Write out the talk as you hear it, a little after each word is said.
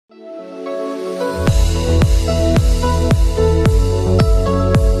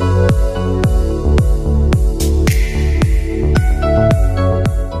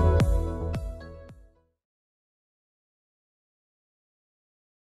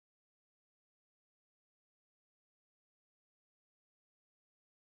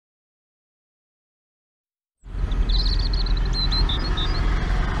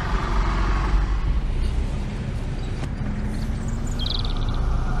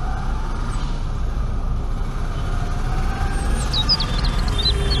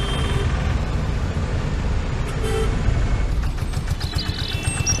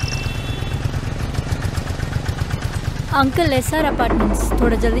Uncle SR apartments,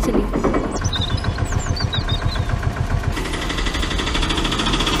 थोड़ा जल्दी चलिए।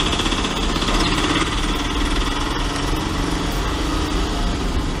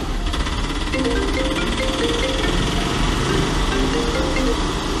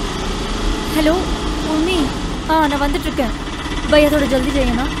 हेलो उर्मी, நான் வந்துட்டு இருக்கேன். பையா थोड़ा जल्दी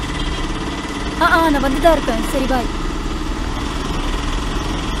जाइए ना. நான் வந்து தான் இருக்கேன். சரி பாய்.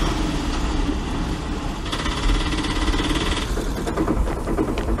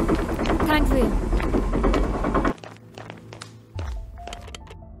 थैंक्स भैया.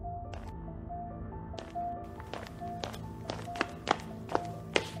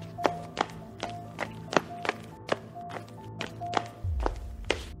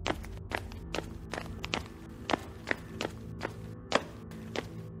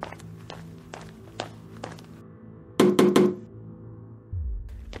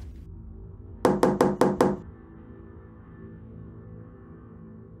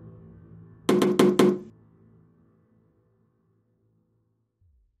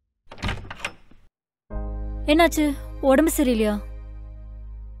 என்னாச்சு? உடம்பு சரியில்லையா?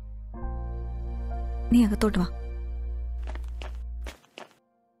 நீ அகத்தோட்டு வா.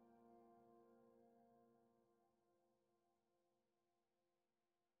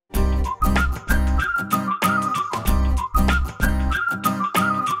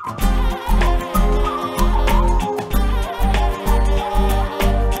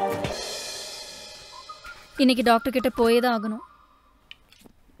 இன்னைக்கு டாக்டர் கிட்ட போயே தான் ஆகணும்.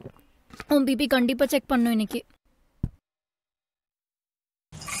 உன் பிபி கண்டிப்பா செக் பண்ணணும் இன்னைக்கு.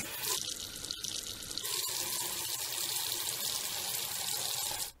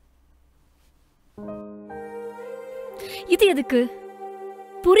 இது எதுக்கு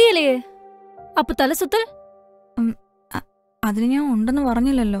புரியலையே. அப்ப தலை சுத்தல்? അതിന് ഞാൻ ഉണ്ടെന്ന്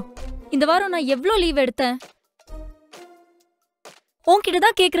പറഞ്ഞില്ലല്ലോ. இந்த வாரம் நான் எவ்வளோ லீவ் எடுத்தேன்? உன்கிட்ட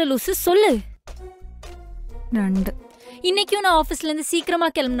தான் கேக்குற லூசு, சொல்லு. 2. இன்னைக்கும் நான் ஆஃபீஸ்ல இருந்து சீக்கிரமா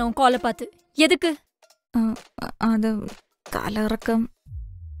கிளம்பணும் காலை பார்த்து. எதுக்கு? அது தலறக்கம்.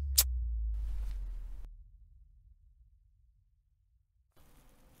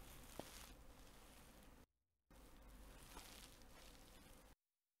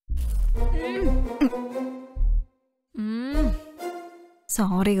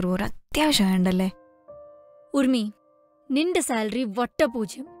 സോറി ഒരു അത്യാവശ്യം വേണ്ടല്ലേ. உர்மி, நின்ற சேலரி வட்ட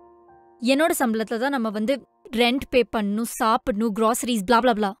பூஜ்யம். என்னோட சம்பளத்துல தான் நம்ம வந்து ரெண்ட் பே பண்ணணும், சாப்பிடணும், ഗ്രോസറീസ് blah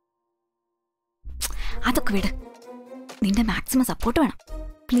blah blah. അതൊക്കെ വിട്. നിന്റെ മാക്സിമം സപ്പോർട്ട് വേണം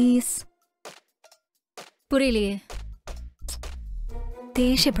പ്ലീസ്. പുരിയില്ലേ?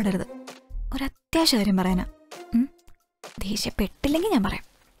 ദേഷ്യപ്പെടരുത്. ഒരു അത്യാവശ്യ കാര്യം പറയാനാ. ദേഷ്യപ്പെട്ടില്ലെങ്കിൽ ഞാൻ പറയാം.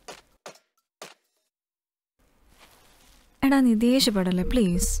 എടാ നീ ദേഷ്യപ്പെടല്ലേ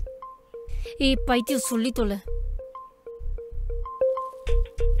പ്ലീസ്. ഈ പൈത്യം சொல்லித்தோல.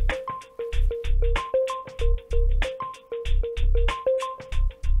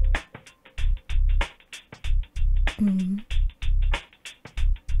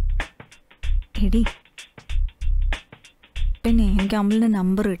 എടി പിന്നെ എനിക്ക് അമ്മളുടെ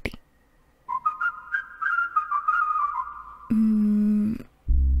നമ്പർ കിട്ടി.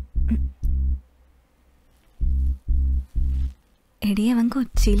 എടി അവൻ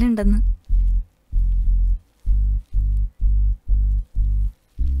കൊച്ചിയിലുണ്ടെന്ന്.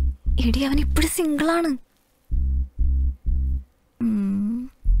 എടി അവൻ ഇപ്പോഴും സിംഗിളാണ്.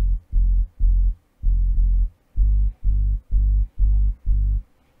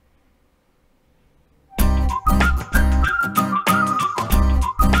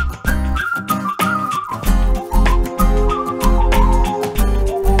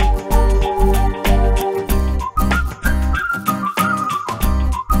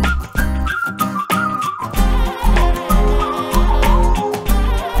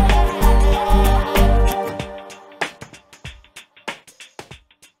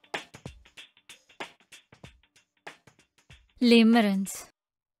 Limerence.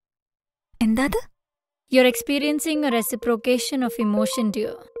 എന്താ അത്? You're experiencing a reciprocation of emotion,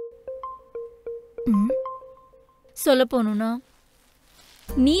 dear. சொல்ல போணும்னா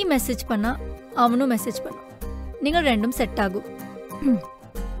நீ மெசேஜ் பண்ணா அவனும் மெசேஜ் பண்ணும். நீங்கள் ரெண்டும் செட் ஆகும்.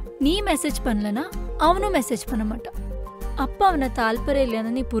 நீ மெசேஜ் பண்ணலனா அவனும் மெசேஜ் பண்ண மாட்டான். அப்போ அவனை താല്പര്യം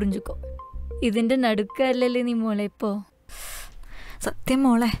ഇല്ലെന്ന് നീ പുരിഞ്ചുക്കോ. ഇതിന്റെ നടുക്കല്ലല്ലേ നീ മോളെ ഇപ്പോ. സത്യം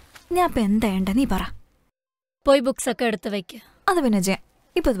മോളെ, ഞാൻ ഇപ്പം എന്താ വേണ്ട നീ പറ. போய் புக்ஸ் ഒക്കെ எடுத்து வைக்க. அது പിന്നെ ജെ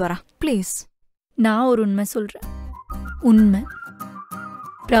இப்போ പറ ப்ளீஸ். நான் ஒரு உண்மை சொல்றேன். உண்மை,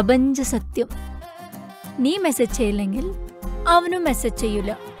 പ്രപഞ്ച സത്യം. നീ മെസ്സേജ് ചെയ്യില്ലെങ്കിൽ അവനും മെസ്സേജ്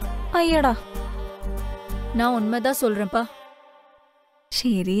ചെയ്യൂല. അയ്യടാ, நான் உண்மைதான் சொல்றேன்ப்பா.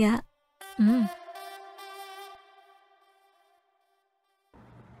 ശരിയാ.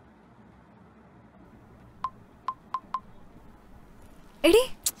 എടി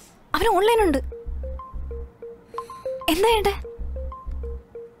അവന് ഓൺലൈനുണ്ട്. എന്താ ചെയ്യണ്ടേ?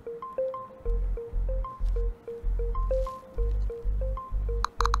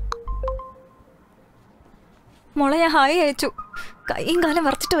 മോളെ ഞാൻ ഹായ് അയച്ചു. കൈയും കാലം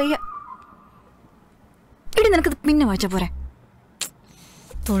വറച്ചിട്ട് വയ്യ. എടി നിനക്കത് പിന്നെ വായിച്ച പോരെ?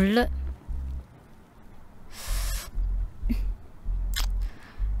 തുള്ളു.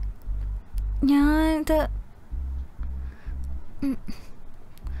 ഞാനിത്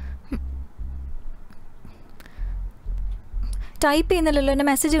ടൈപ്പ് ചെയ്യുന്നില്ലല്ലോ. എൻ്റെ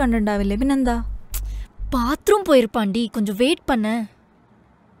മെസ്സേജ് കണ്ടിട്ടുണ്ടാവില്ലേ? പിന്നെന്താ? ബാത്റൂം പോയിരിപ്പാണ്ടി. കൊഞ്ചം വെയിറ്റ് പണ്ണ.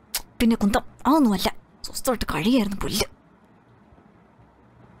 പിന്നെ കുന്തം അതൊന്നുമല്ല. സ്വസ്ഥമായിട്ട് കഴിയായിരുന്നു പുല്ല്.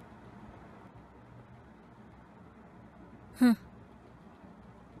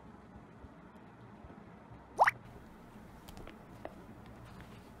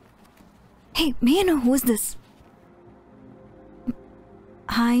 Hey, may I know who is this?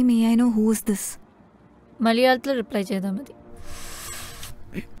 Hi, may I know who is this? മലയാളത്തിൽ റിപ്ലൈ ചെയ്താൽ മതി.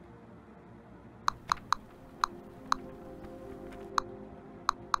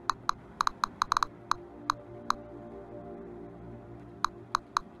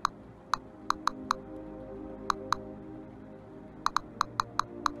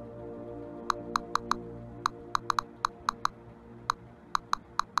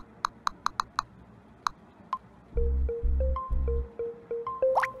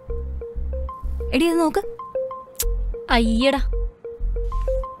 എടി അത് നോക്ക്. അയ്യടാ.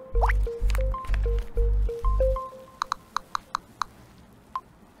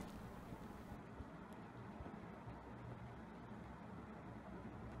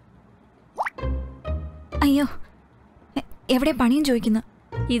 അയ്യോ, എവിടെ പണിയും ചോദിക്കുന്നു?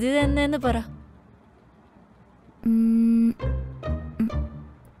 ഇത് തന്നെന്ന് പറ.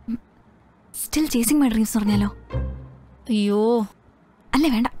 സ്റ്റിൽ ചേസിങ് മൈ ഡ്രീംസ് പറഞ്ഞാലോ? അയ്യോ അല്ലേ,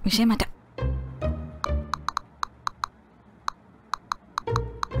 വേണ്ട, വിഷയം മാറ്റാം.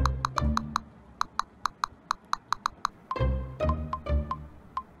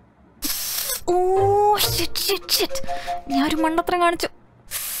 ഞാൻ ഒരു മണ്ടത്തരം കാണിച്ചു.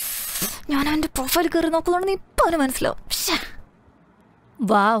 ഞാൻ അവൻ്റെ പ്രൊഫൈൽ കയറി നോക്കുന്നതുകൊണ്ട് നീ ഇപ്പം അവന് മനസ്സിലാവും.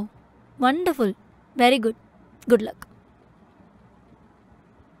 വാവ്, wonderful, very good, good luck.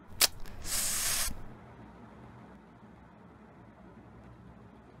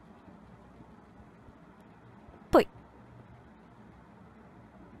 പോയി.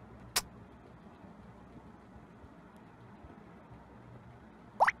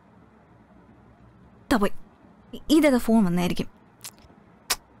 പോയി. ഇതേതാ ഫോൺ വന്നായിരിക്കും.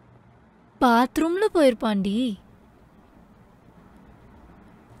 ബാത്റൂമിൽ പോയിരിപ്പാണ്ടി.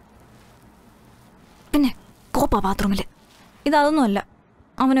 പിന്നെ കോപ്പാ ബാത്റൂമിൽ. ഇതൊന്നുമല്ല,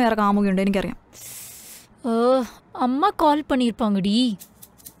 അവന് വേറെ കാമുകയുണ്ട്, എനിക്കറിയാം. അമ്മ കോൾ പണിയിരിപ്പാങ്ങടി.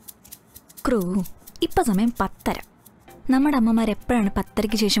 ക്രൂ, ഇപ്പം സമയം 10:30. നമ്മുടെ അമ്മമാരെപ്പോഴാണ്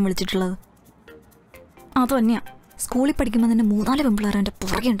 10:30-ക്ക് ശേഷം വിളിച്ചിട്ടുള്ളത്? അത് തന്നെയാ, സ്കൂളിൽ പഠിക്കുമ്പോൾ തന്നെ 3-4 പെൺപിള്ളേർ എൻ്റെ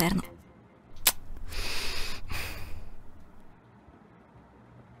പുറകെ ഉണ്ടായിരുന്നു.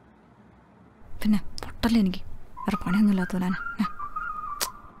 പിന്നെ പൊട്ടല്ലേ എനിക്ക്, വേറെ പണിയൊന്നും ഇല്ലാത്തവനാണ്.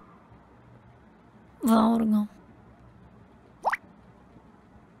 വാ ഉറങ്ങാം.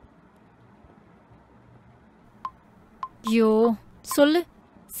 யோ சொல்லு.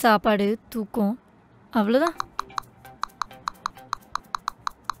 சாப்பாடு, தூக்கம், அவ்வளோதான்.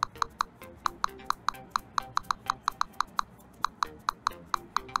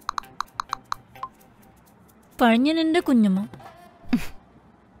 പഴഞ്ഞനിൻ്റെ കുഞ്ഞമ്മ.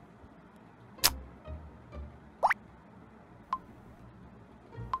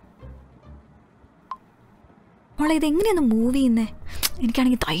 മോളെ ഇതെങ്ങനെയൊന്ന് മൂവ് ചെയ്യുന്നേ?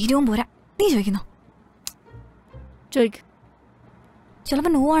 എനിക്കാണെങ്കിൽ ധൈര്യവും പോരാ. നീ ചോദിക്കുന്നോ? ചോദിക്ക്.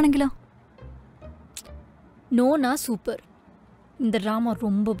 ചിലപ്പോൾ നോ ആണെങ്കിലോ? நோனா சூப்பர், இந்த ட்ராமா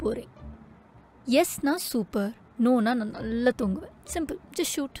ரொம்ப போரிங். எஸ்னா சூப்பர், நோனா நான் நல்லா தூங்குவேன். Simple,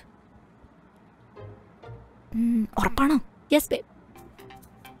 just shoot. ഉറപ്പാണോ? Yes babe.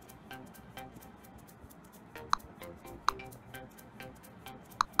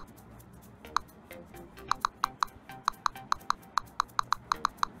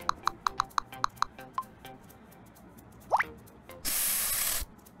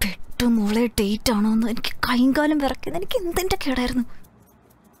 മോളെ ഡേറ്റ് ആണോ എന്ന് എനിക്ക് കൈകാലം വിറക്കുന്നത്. എനിക്ക് എന്തിൻ്റെ കേടായിരുന്നു.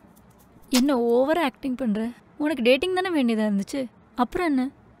 என்ன ஓவர் ஆக்டிங் பண்ணுற? உனக்கு டேட்டிங் தானே வேண்டியதாக இருந்துச்சு, அப்புறம் என்ன?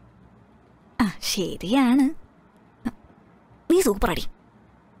 ആ ശരിയാണ്, നീ സൂപ്പർ അടി.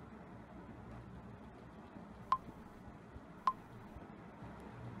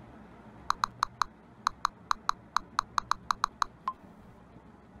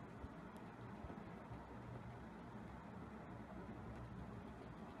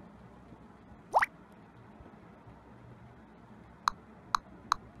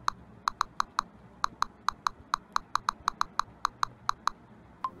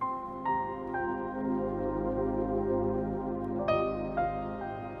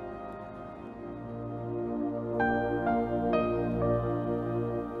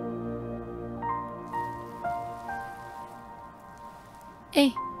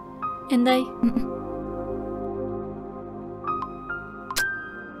 ഏയ് എന്തായി?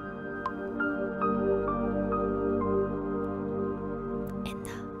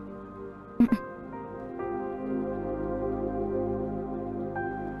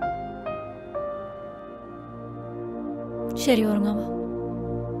 ശരി, ഉറങ്ങാവാ.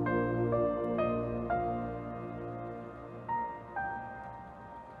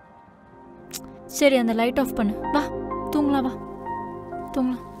 சரி, அந்த லைட் ஆஃப் பண்ணு. வா தூங்கலாம், வா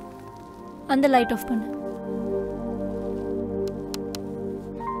தூங்கலாம். அந்த லைட் ஆஃப் பண்ணு.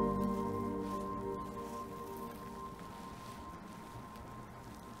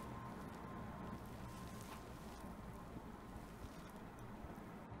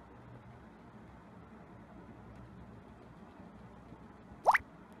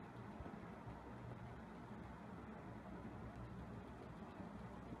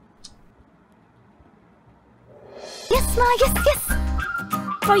 Yes, ma, yes.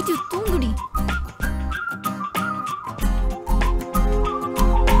 Fight you, தூங்குடி.